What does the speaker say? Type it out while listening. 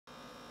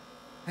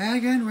Hey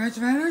again, Red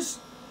Fanners.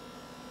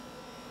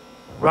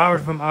 Robert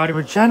from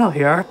Audible Channel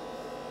here.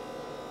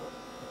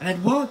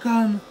 And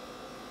welcome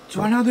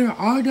to another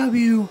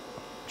RW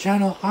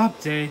channel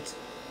update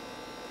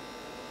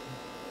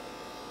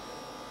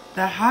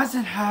that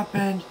hasn't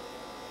happened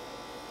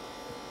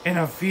in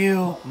a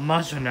few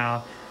months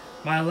now.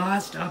 My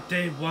last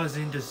update was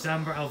in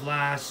December of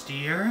last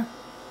year,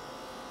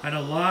 and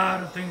a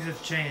lot of things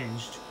have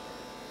changed.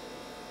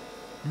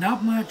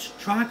 Not much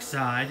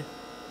trackside,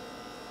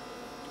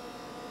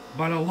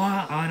 but a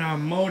lot on our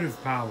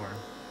motive power.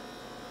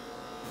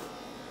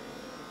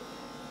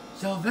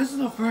 So this is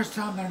the first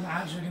time that I'm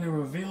actually going to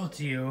reveal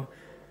to you,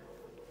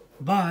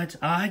 but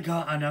I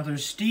got another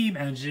steam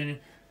engine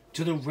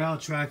to the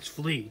Railtrax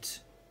fleet.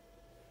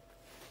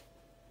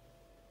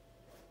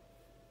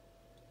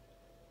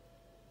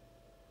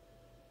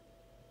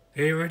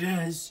 Here it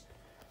is.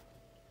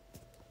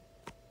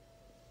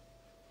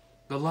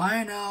 The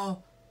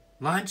Lionel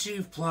Line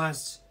Chief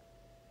Plus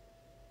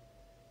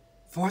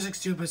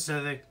 462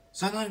 Pacific,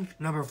 Sunline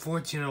number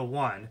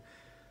 1401.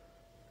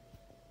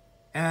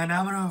 And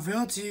I'm gonna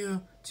reveal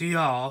to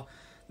y'all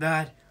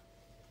that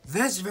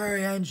this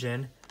very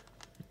engine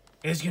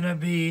is gonna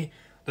be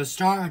the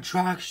star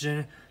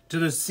attraction to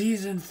the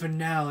season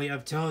finale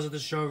of Tales of the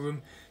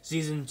Showroom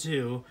Season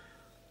 2,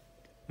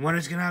 when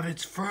it's gonna have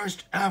its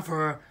first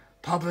ever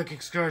public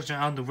excursion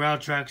on the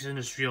Railtrax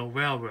Industrial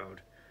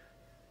Railroad.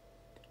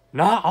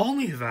 Not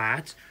only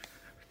that,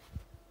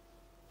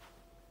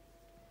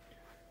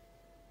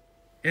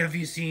 if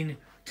you've seen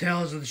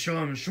Tales of the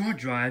Showroom Short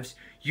Drives,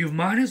 you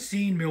might have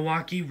seen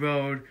Milwaukee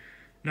Road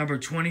number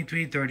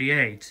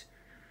 2338.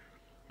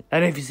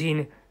 And if you've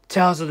seen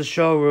Tales of the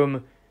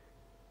Showroom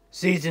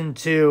Season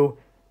 2,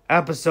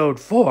 Episode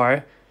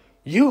 4,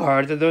 you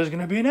heard that there was going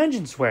to be an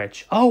engine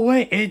switch. Oh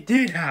wait, it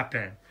did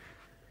happen.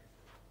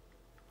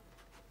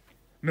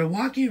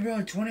 Milwaukee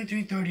Road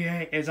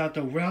 2338 is at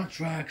the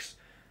Railtrax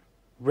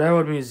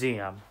Railroad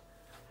Museum.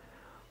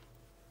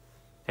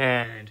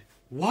 And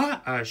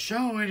what a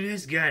show it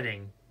is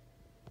getting.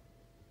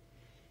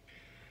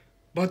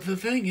 But the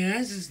thing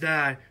is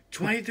that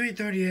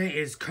 2338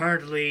 is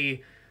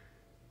currently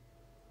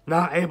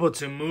not able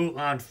to move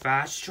on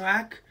Fast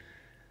Track.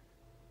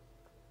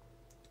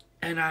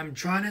 And I'm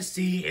trying to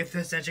see if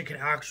this engine can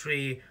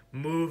actually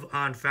move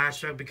on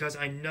Fast Track, because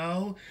I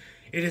know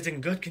it is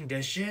in good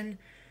condition.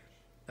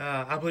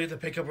 I believe the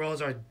pickup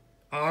rolls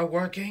are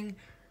working.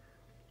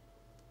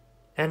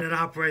 And it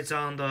operates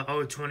on the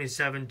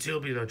 027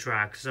 tubular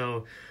track.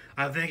 So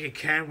I think it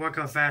can work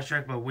on Fast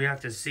Track, but we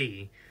have to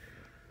see.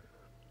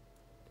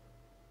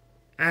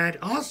 And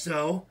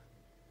also,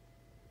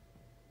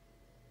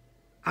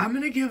 I'm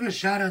going to give a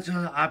shout out to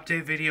the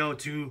update video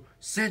to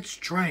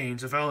Sitch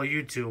Trains, a fellow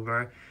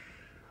YouTuber,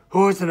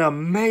 who has an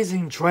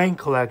amazing train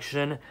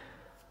collection.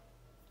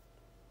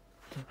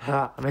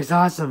 Makes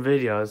awesome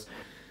videos.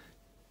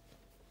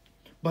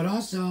 But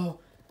also,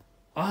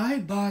 I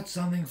bought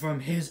something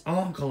from his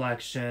own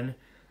collection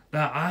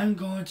that I'm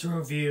going to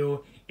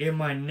review in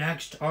my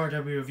next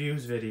RW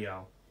Reviews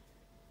video.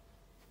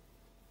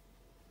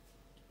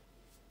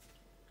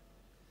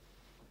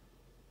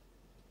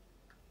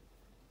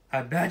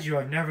 I bet you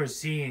have never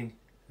seen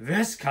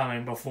this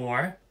coming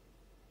before.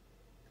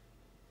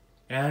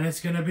 And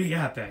it's gonna be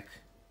epic.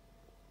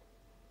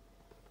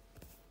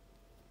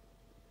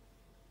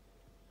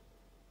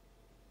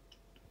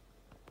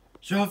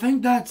 So I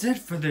think that's it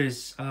for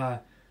this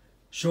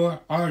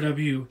short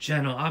RW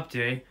channel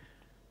update.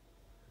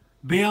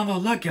 Be on the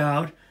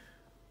lookout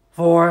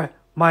for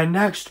my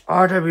next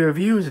RW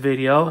Reviews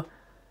video.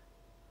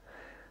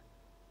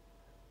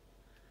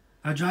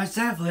 Drive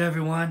safely,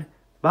 everyone.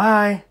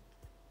 Bye.